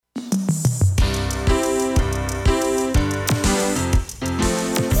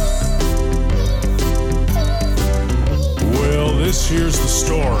here's the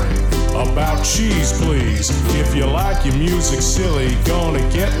story about Cheese Please. If you like your music silly, gonna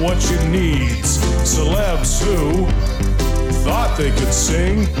get what you need. Celebs who thought they could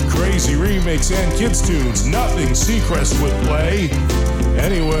sing crazy remakes and kids' tunes. Nothing Seacrest would play.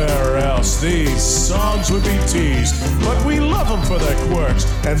 Anywhere else, these songs would be teased. But we love them for their quirks,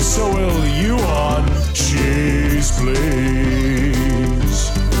 and so will you on Cheese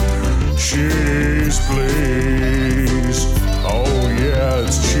Please. Cheese Please. Oh yeah,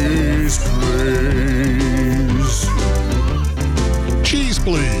 it's Cheese Please. Cheese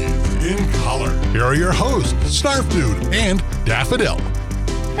Please. In color. Here are your hosts, Snarf Dude and Daffodil.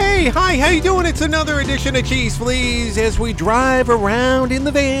 Hey, hi, how you doing? It's another edition of Cheese Please as we drive around in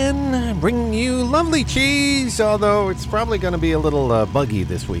the van, bringing you lovely cheese, although it's probably going to be a little buggy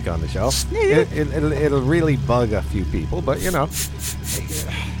this week on the show. It'll really bug a few people, but you know.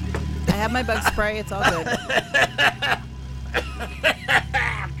 I have my bug spray. It's all good.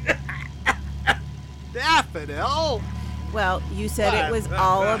 Daffodil! Well, you said it was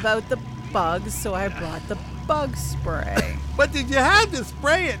all about the bugs, so I brought the bug spray. But did you have to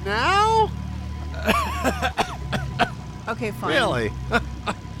spray it now? Okay, fine. Really?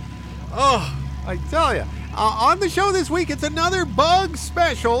 Oh, I tell you. On the show this week, it's another bug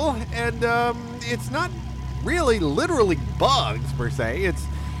special, and it's not really literally bugs per se.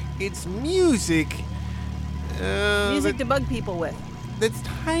 It's music. Music to bug people with. That's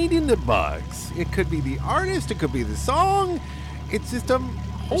tied into bugs. It could be the artist, it could be the song. It's just a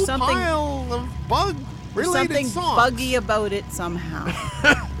whole pile of bug-related songs. Something buggy about it somehow.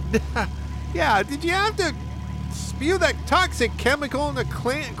 Yeah, did you have to spew that toxic chemical in a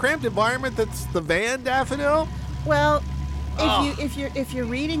cramped environment that's the van, Daffodil? Well, if you're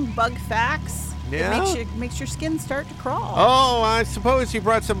reading bug facts, yeah? it makes your skin start to crawl. Oh, I suppose you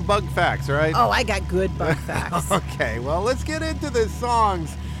brought some bug facts, right? Oh, I got good bug facts. Okay, well, let's get into the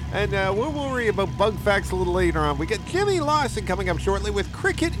songs. And we'll worry about bug facts a little later on. We got Jimmy Lawson coming up shortly with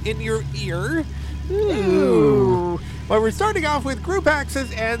Cricket in Your Ear. Ooh. Well, we're starting off with Group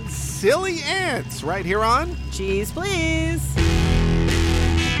Axis and Silly Ants right here on Cheese Please.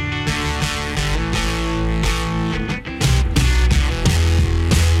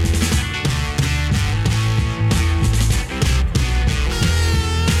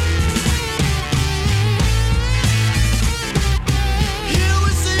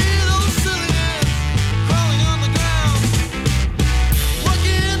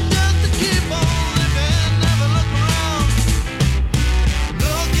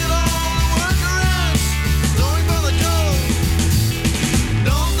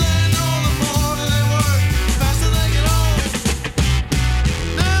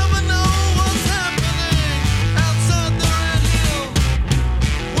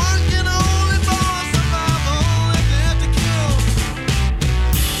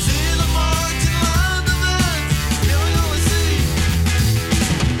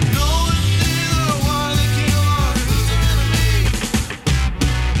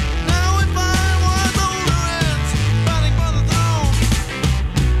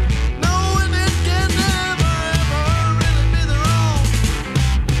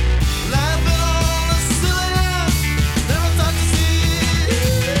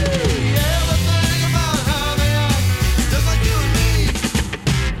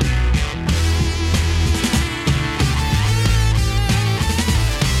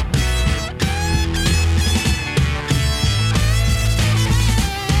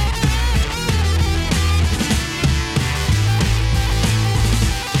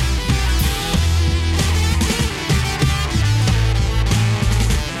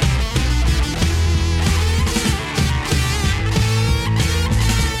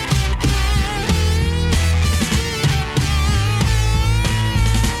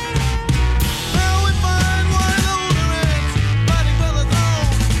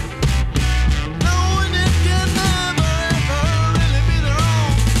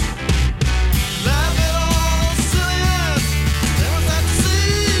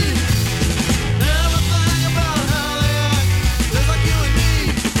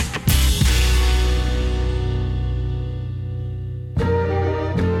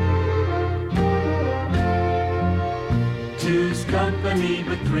 company,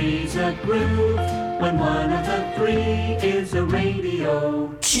 but three's a groove. When one of the three is a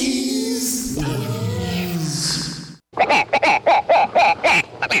radio. Cheese.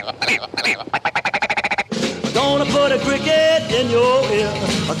 Gonna put a cricket in your ear.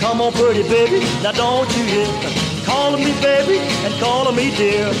 Come on, pretty baby, now don't you hear? Calling me baby and calling me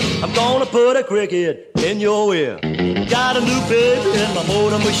dear. I'm gonna put a cricket in your ear. Got a new baby in my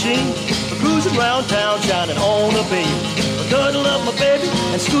motor machine, cruising round town shining on a beam. Cuddle up, my baby,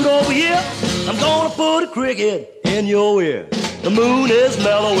 and scoot over here. I'm gonna put a cricket in your ear. The moon is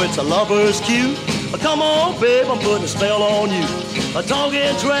mellow, it's a lover's cue. Come on, babe, I'm putting a spell on you.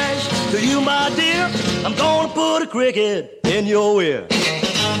 Talking trash to you, my dear. I'm gonna put a cricket in your ear.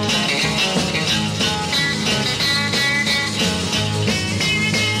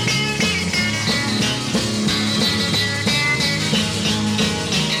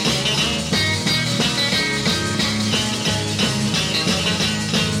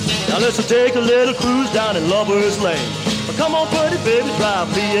 Now let's take a little cruise down in Lover's Lane. Come on, pretty baby,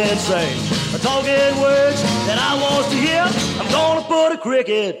 drive me insane. Talking words that I want to hear. I'm gonna put a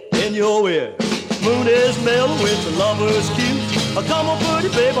cricket in your ear. Moon is mellow, it's a lover's cue. Come on, pretty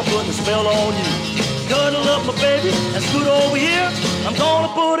baby, I'm putting a spell on you. Cuddle up, my baby, and scoot over here. I'm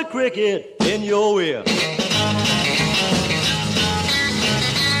gonna put a cricket in your ear.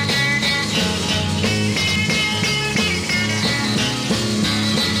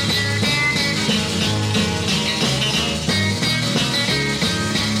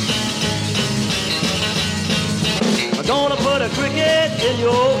 Gonna put a cricket in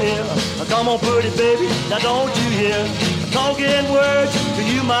your ear. Come on, pretty baby, now don't you hear? Talking words to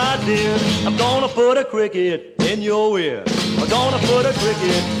you, my dear. I'm gonna put a cricket in your ear. I'm gonna put a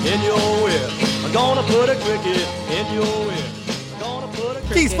cricket in your ear. I'm gonna put a cricket in your ear. I'm gonna put a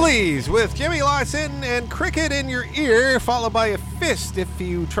Keys cricket. Please with Jimmy Lawson and Cricket in Your Ear, followed by a fist if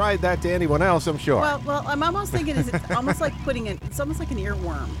you tried that to anyone else, I'm sure. Well, I'm almost thinking it's almost like it's almost like an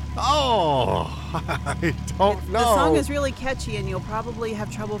earworm. Oh, I don't know. The song is really catchy, and you'll probably have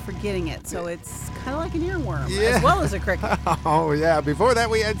trouble forgetting it. So it's kind of like an earworm, Yeah. as well as a cricket. Oh, yeah. Before that,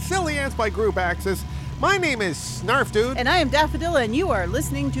 we had Silly Ants by Group Axis. My name is Snarf Dude. And I am Daffodilla, and you are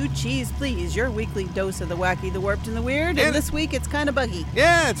listening to Cheese Please, your weekly dose of the wacky, the warped, and the weird. And this week, it's kind of buggy.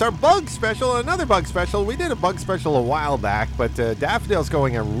 Yeah, it's our bug special, another bug special. We did a bug special a while back, but Daffodil's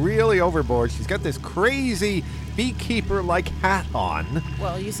going really overboard. She's got this crazy beekeeper-like hat on.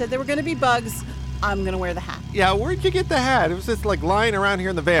 Well, you said there were going to be bugs. I'm going to wear the hat. Yeah, where'd you get the hat? It was just like lying around here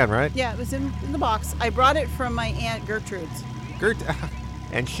in the van, right? Yeah, it was in the box. I brought it from my Aunt Gertrude's.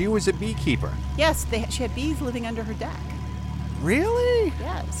 And she was a beekeeper. Yes, she had bees living under her deck. Really?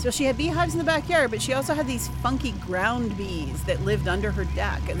 Yeah, so she had beehives in the backyard, but she also had these funky ground bees that lived under her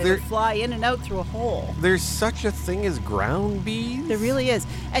deck, and they would fly in and out through a hole. There's such a thing as ground bees? There really is.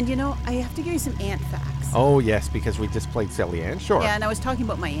 And you know, I have to give you some ant facts. Oh, yes, because we just played Silly Ant, sure. Yeah, and I was talking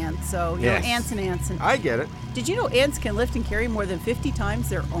about my ants, so, you Yes. know, ants and ants. And I get it. did you know ants can lift and carry more than 50 times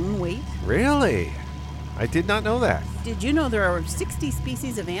their own weight? Really? I did not know that. Did you know there are 60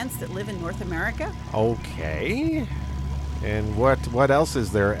 species of ants that live in North America? Okay. And what else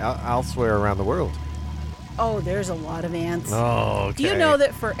is there elsewhere around the world? Oh, there's a lot of ants. Oh, okay. Do you know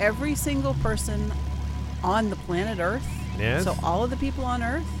that for every single person on the planet Earth, Yes. so all of the people on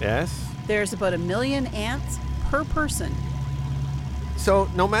Earth, Yes. there's about 1 million ants per person? So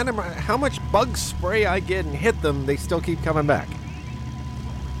no matter how much bug spray I get and hit them, they still keep coming back.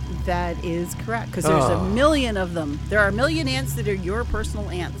 That is correct, because there's 1 million of them. There are 1 million ants that are your personal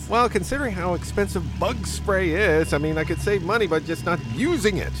ants. Well, considering how expensive bug spray is, I mean, I could save money by just not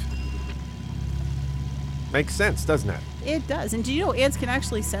using it. Makes sense, doesn't it? It does. And do you know ants can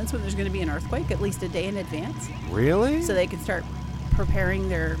actually sense when there's going to be an earthquake at least a day in advance? Really? So they can start preparing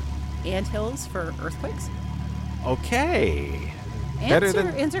their ant hills for earthquakes? Okay. Better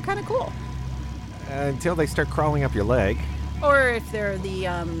Ants are kind of cool. until they start crawling up your leg. Or if they're the,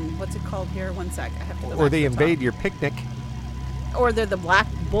 what's it called here? One sec. I have to go Or back they to the top. invade your picnic. Or they're the black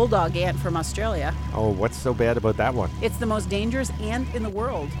bulldog ant from Australia. Oh, what's so bad about that one? It's the most dangerous ant in the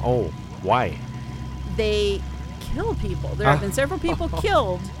world. Oh, why? They kill people. There have been several people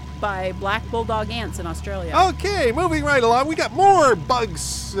killed by black bulldog ants in Australia. Okay, moving right along. We got more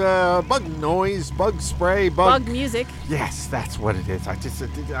bugs, bug noise, bug spray, Bug music. Yes, that's what it is.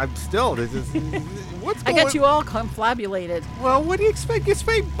 I'm still. What's I going? got you all confabulated. Well, what do you expect? You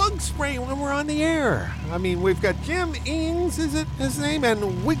spray bug spray when we're on the air. I mean, we've got Jim Ings, is it his name,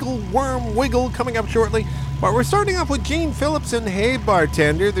 and Wiggle Worm Wiggle coming up shortly. But we're starting off with Gene Phillips and Hey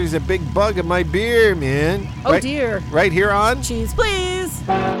Bartender. There's a big bug in my beer, man. Oh, dear. Right here on Cheese, please.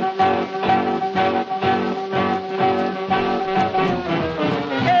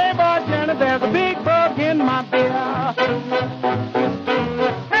 Hey, bartender, there's a big bug in my beer.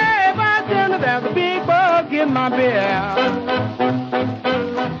 Hey, bartender, there's a big bug in my beer.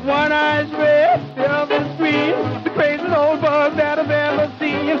 One eye's red, the other's green, the craziest old bug that I've ever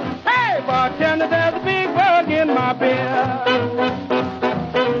seen. Hey, bartender, there's a big bug in my beer.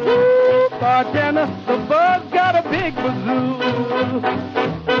 Woo, bartender, the bug's got a big bazoo.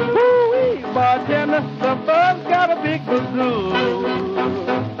 Woo-wee, bartender, the bug's got a big bazoo.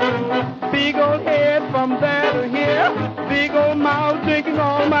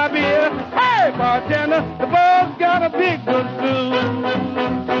 bartender, the bug's got a big good flu.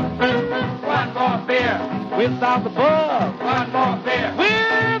 One more beer. Without the bug. One more beer.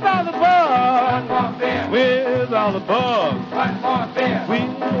 Without the bug. One more beer. Without the bug. One more beer.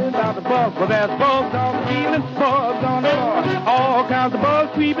 Without the bug. Well, there's bugs on the ceiling, bugs on the floor. All kinds of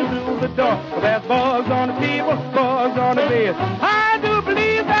bugs creeping through the door. Well, there's bugs on the table, bugs on the bed. I do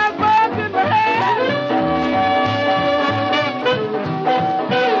believe there's bugs in my head.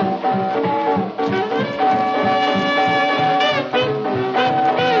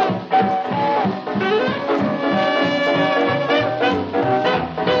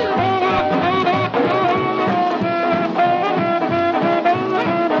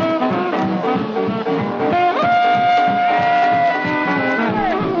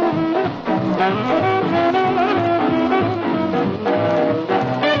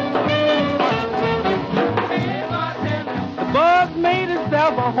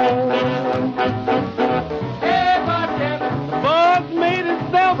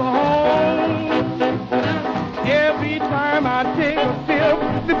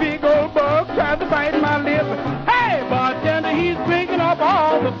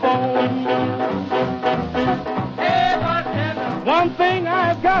 One thing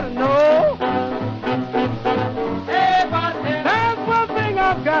I've got to know. Hey, bartender. That's one thing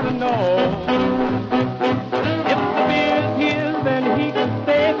I've got to know. If the beer is his, then he can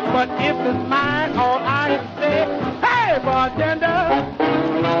stay. But if it's mine, all I can say, hey, bartender,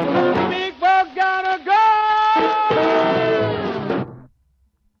 the big bug gotta go.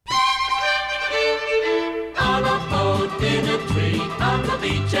 On a boat in a tree on the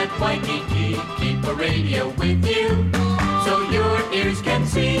beach at Waikiki, keep a radio with you so your ears can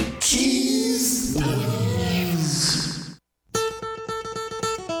see. Cheese News.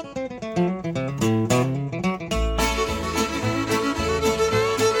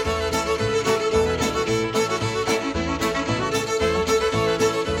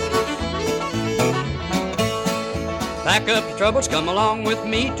 Pack up your troubles, come along with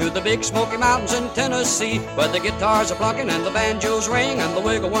me to the big Smoky Mountains in Tennessee, where the guitars are plunking and the banjos ring and the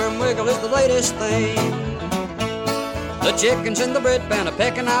wiggle worm wiggle is the latest thing. The chickens in the bread pan are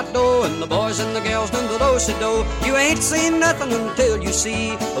pecking out dough, and the boys and the gals doing the do-si-do. You ain't seen nothing until you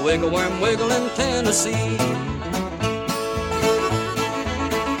see the wiggle worm wiggle in Tennessee.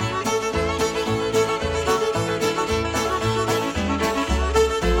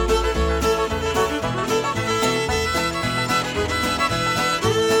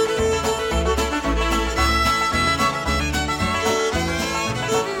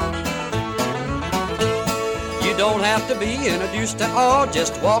 Don't have to be introduced at all.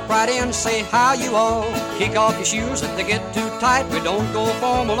 Just walk right in, say how you all. Kick off your shoes if they get too tight. We don't go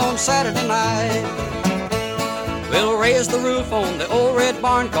formal on Saturday night. We'll raise the roof on the old red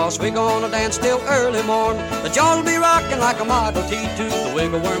barn, 'cause we're gonna dance till early morn. The joint will be rocking like a Model T to the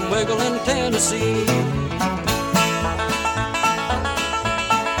wiggle worm wiggle in Tennessee.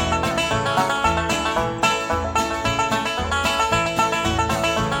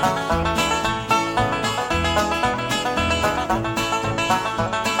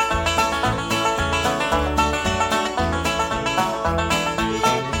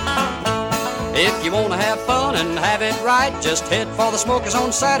 If you want to have fun and have it right, just head for the Smokies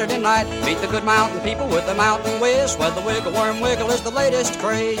on Saturday night. Meet the good mountain people with the mountain whiz, where the wiggle worm wiggle is the latest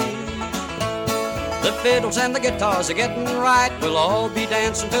craze. The fiddles and the guitars are getting right. We'll all be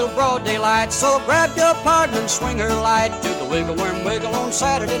dancing till broad daylight. So grab your partner and swing her light to the wiggle worm wiggle on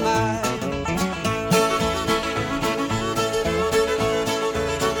Saturday night.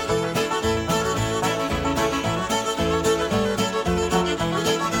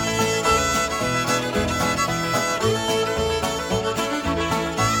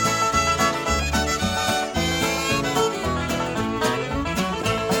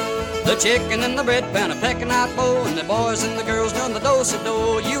 The chicken and the bread pan are pecking out bow, and the boys and the girls doing the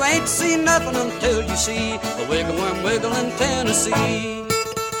do-si-do. You ain't seen nothing until you see the wiggle worm wiggle in Tennessee.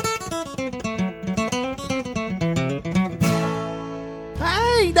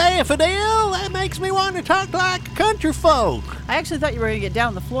 Hey, Daffodil, that makes me want to talk like country folk. I actually thought you were going to get down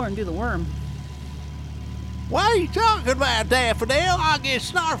on the floor and do the worm. What are you talking about, Daffodil? I'll get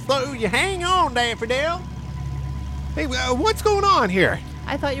snarf through you. Hang on, Daffodil. Hey, what's going on here?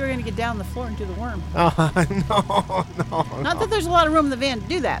 I thought you were going to get down on the floor and do the worm. No. Not that there's a lot of room in the van to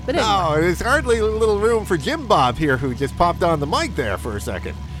do that, but anyway. No, there's hardly a little room for Jim Bob here, who just popped on the mic there for a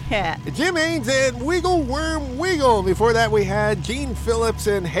second. Yeah. Jim Ains and Wiggle Worm Wiggle. Before that, we had Gene Phillips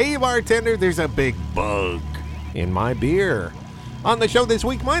and Hey Bartender, There's a Big Bug in My Beer. On the show this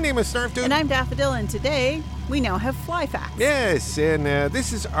week, my name is Snarf Dude. And I'm Daffodil, and today we now have fly facts. Yes, and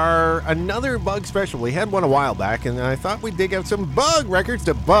this is our another bug special. We had one a while back, and I thought we'd dig out some bug records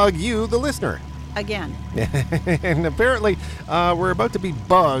to bug you, the listener. Again. And apparently, we're about to be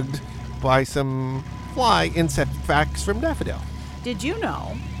bugged by some fly insect facts from Daffodil. Did you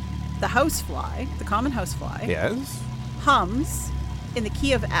know the housefly, the common housefly, Yes? hums in the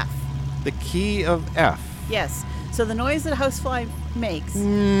key of F? The key of F. Yes. So the noise that a housefly makes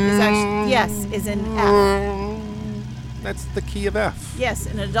is actually, is in F. That's the key of F. Yes,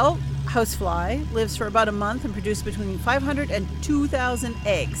 an adult housefly lives for about a month and produces between 500 and 2,000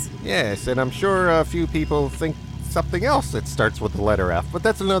 eggs. Yes, and I'm sure a few people think something else that starts with the letter F, but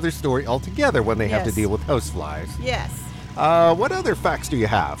that's another story altogether when they have to Yes. deal with houseflies. Yes. What other facts do you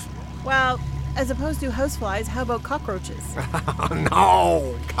have? Well, as opposed to houseflies, how about cockroaches? Oh,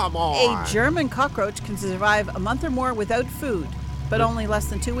 no, come on. A German cockroach can survive a month or more without food, but only less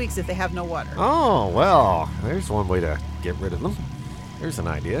than 2 weeks if they have no water. Oh, well, there's one way to get rid of them. There's an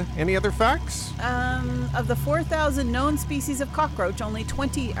idea. Any other facts? Of the 4,000 known species of cockroach, only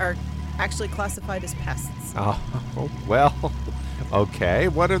 20 are actually classified as pests. Oh, well, okay.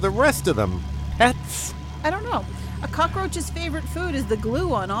 What are the rest of them? Pets? I don't know. A cockroach's favorite food is the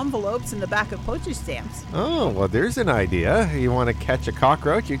glue on envelopes and the back of postage stamps. Oh, well, there's an idea. You want to catch a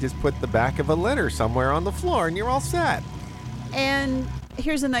cockroach, you just put the back of a letter somewhere on the floor and you're all set. And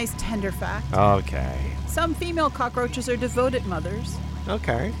here's a nice tender fact. Okay. Some female cockroaches are devoted mothers.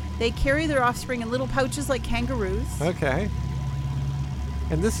 Okay. They carry their offspring in little pouches like kangaroos. Okay.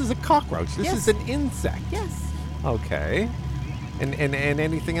 And this is a cockroach. This Yes. is an insect. Yes. Okay. And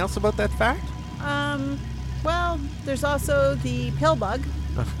anything else about that fact? Well, there's also the pill bug.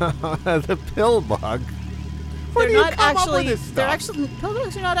 The pill bug. Where do you come up with this stuff? Pill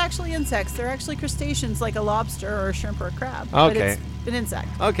bugs are not actually insects. They're actually crustaceans like a lobster or a shrimp or a crab. Okay. But it's an insect.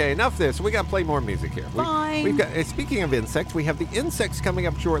 Okay, enough of this. We got to play more music here. Fine. We've got. Speaking of insects, we have the insects coming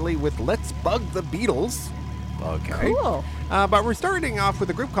up shortly with "Let's Bug the Beatles." Okay. Cool. But we're starting off with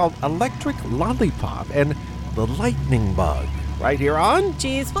a group called Electric Lollipop and the Lightning Bug. Right here on.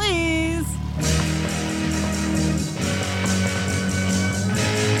 Cheese, please.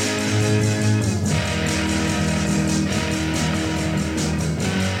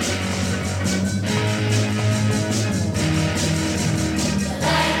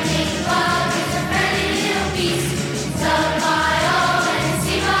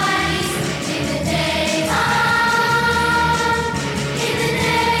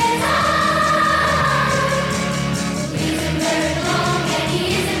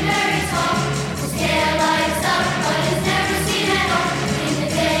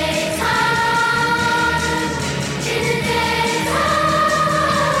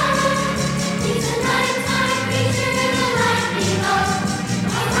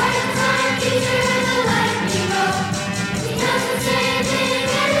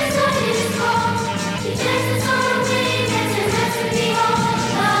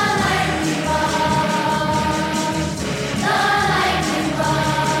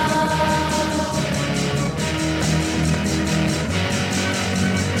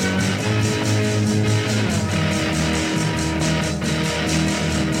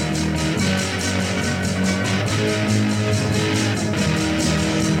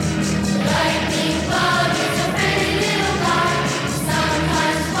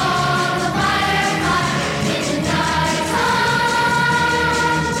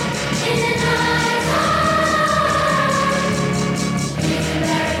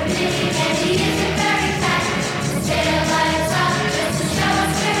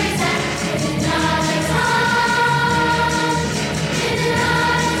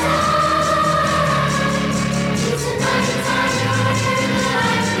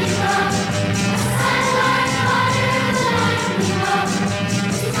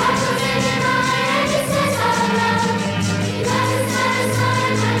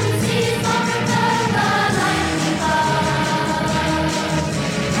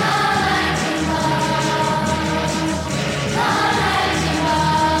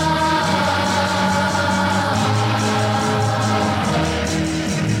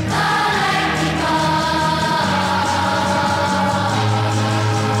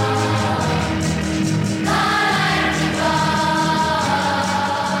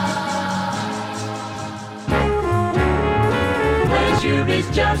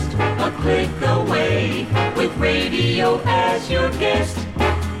 Just a click away with radio as your guest.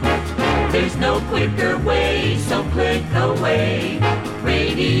 There's no quicker way, so click away.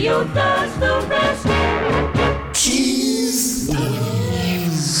 Radio does the rest. Cheese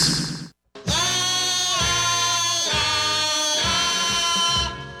Please.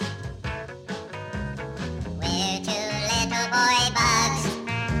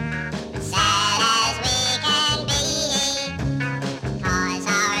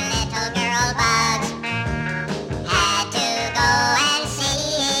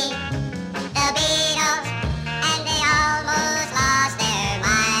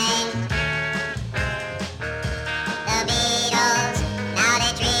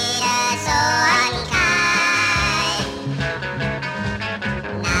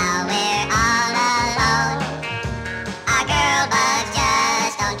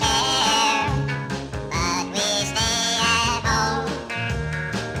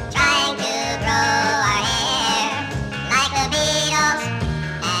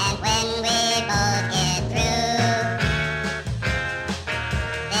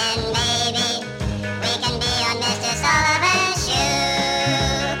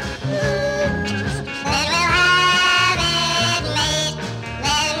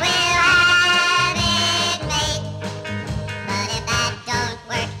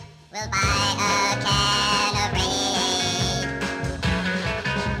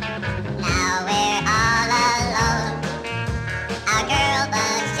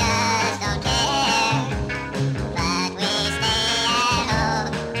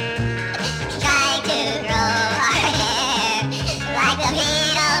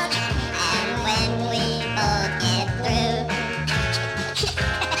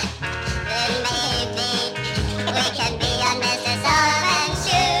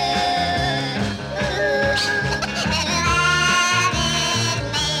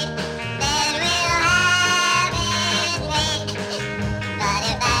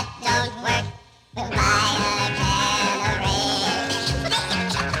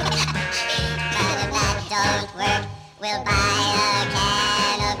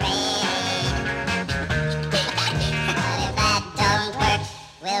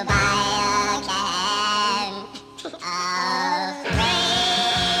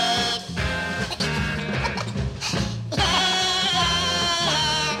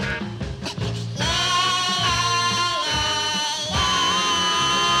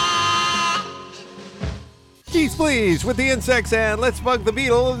 please, with the insects and let's bug the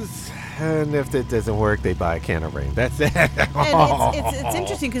beetles. And if that doesn't work, they buy a can of Raid. That's it. And it's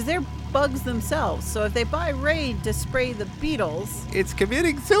interesting because they're bugs themselves. So if they buy Raid to spray the beetles, It's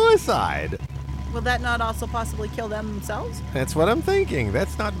committing suicide. will that not also possibly kill them themselves? That's what I'm thinking.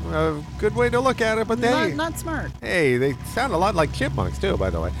 That's not a good way to look at it, but Not smart. Hey, they sound a lot like chipmunks, too,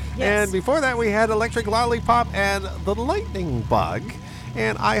 by the way. Yes. And before that, we had Electric Lollipop and the Lightning Bug.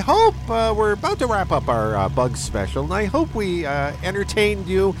 And I hope we're about to wrap up our bug special, and I hope we entertained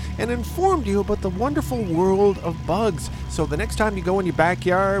you and informed you about the wonderful world of bugs. So the next time you go in your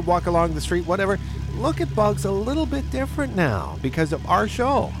backyard, walk along the street, whatever, look at bugs a little bit different now because of our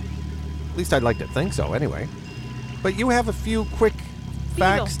show. At least I'd like to think so, anyway. But you have a few quick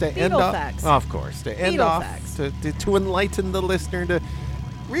facts to end off. Facts. Of course, to end Beetle off, facts. to enlighten the listener, to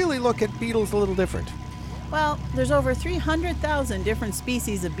really look at beetles a little different. Well, there's over 300,000 different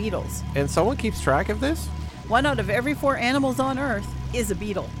species of beetles. And someone keeps track of this? 1 out of every 4 animals on Earth is a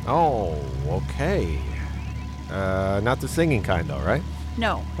beetle. Oh, okay. Not the singing kind, though, right?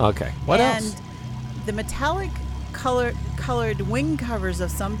 No. Okay. What and else? the metallic colored wing covers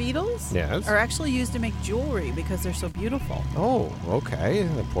of some beetles Yes. are actually used to make jewelry because they're so beautiful. Oh, okay.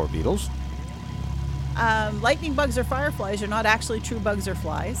 The poor beetles. Lightning bugs or fireflies are not actually true bugs or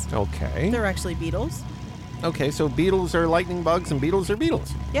flies. Okay. They're actually beetles. Okay, so beetles are lightning bugs and beetles are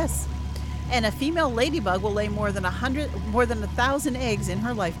beetles. Yes. And a female ladybug will lay more than 1,000 eggs in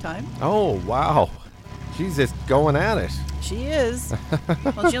her lifetime. Oh, wow. She's just going at it. She is.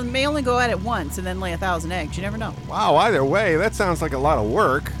 Well, she may only go at it once and then lay 1,000 eggs. You never know. Wow, either way, that sounds like a lot of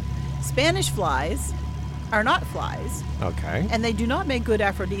work. Spanish flies are not flies, Okay. and they do not make good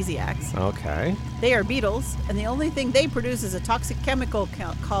aphrodisiacs. Okay. They are beetles, and the only thing they produce is a toxic chemical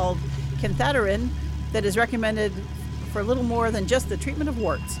called cantharidin that is recommended for little more than just the treatment of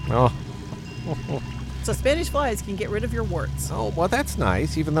warts. Oh. So Spanish flies can get rid of your warts. Oh, well, that's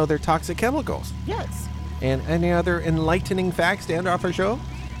nice, even though they're toxic chemicals. Yes. And any other enlightening facts to end off our show?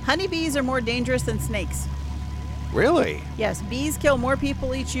 Honeybees are more dangerous than snakes. Really? Yes, bees kill more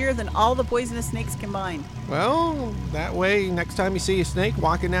people each year than all the poisonous snakes combined. Well, that way, next time you see a snake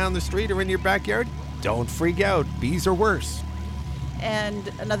walking down the street or in your backyard, don't freak out. Bees are worse.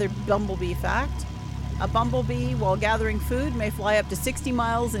 And another bumblebee fact. A bumblebee, while gathering food, may fly up to 60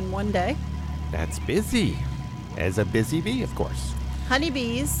 miles in one day. That's busy. As a busy bee, of course.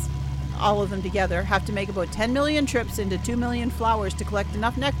 Honeybees, all of them together, have to make about 10 million trips into 2 million flowers to collect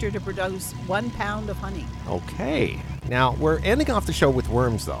enough nectar to produce 1 pound of honey. Okay. Now, we're ending off the show with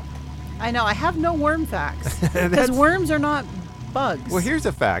worms, though. I know, I have no worm facts. Because That's- worms are not bugs. Well, here's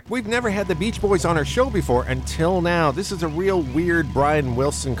a fact. We've never had the Beach Boys on our show before until now. This is a real weird Brian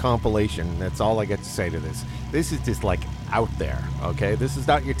Wilson compilation. That's all I get to say to this. This is just like out there, okay? This is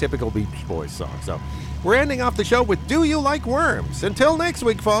not your typical Beach Boys song. So we're ending off the show with Do You Like Worms? Until next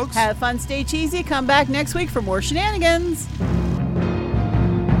week, folks. Have fun, stay cheesy. Come back next week for more shenanigans.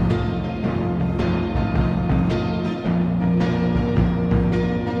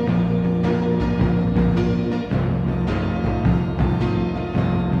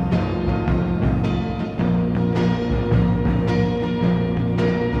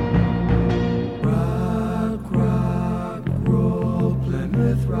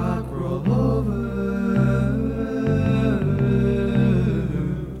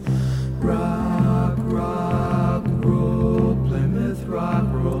 Rock, roll,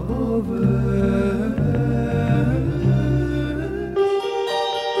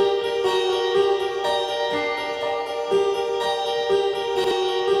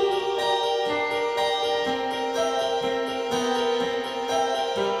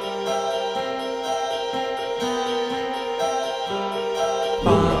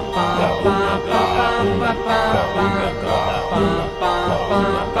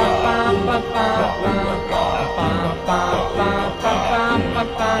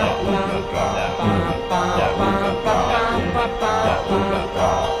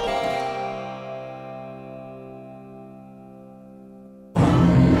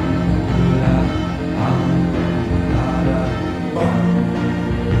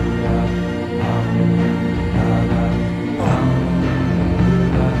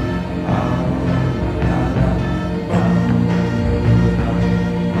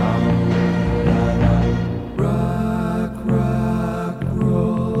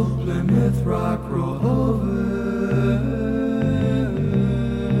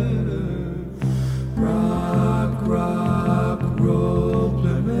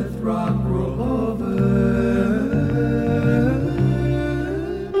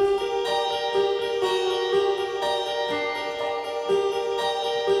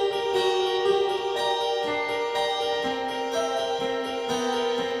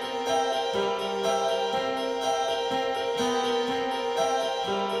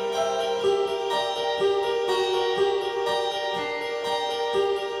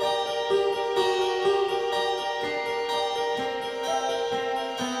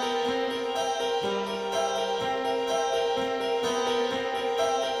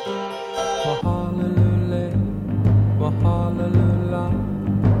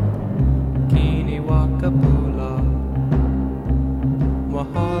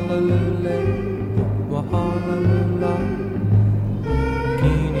 Wahalalule, wahalalula,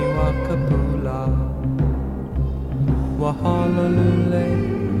 kini wakapula. Wahalalule,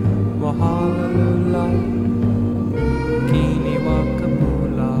 wahalalula, kini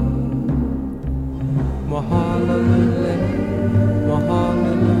wakapula. Wahalalule,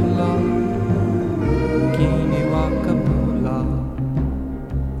 wahalalula, kini wakapula.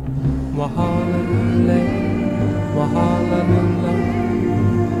 Wahalalule, wahalalula,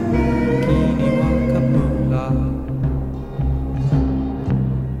 kini wakapula.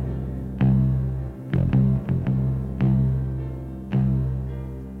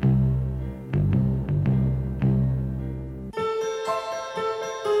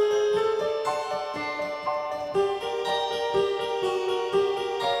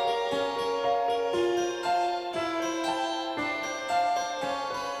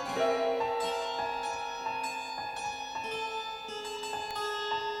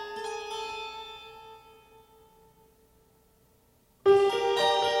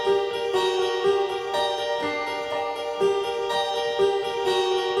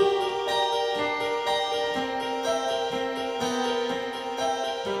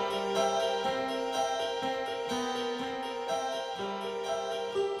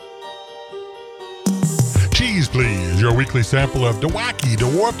 Cheese Please, your weekly sample of Dwacky,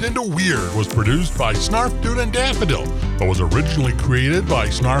 Dwarfed into Weird, was produced by Snarf Dude and Daffodil, but was originally created by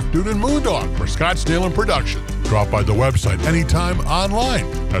Snarf Dude and Moondog for Scottsdale and Production. Drop by the website anytime online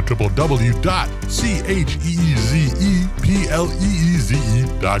at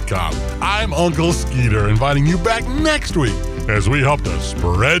www.cheezepleeze.com. I'm Uncle Skeeter, inviting you back next week as we help to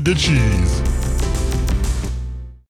spread the cheese.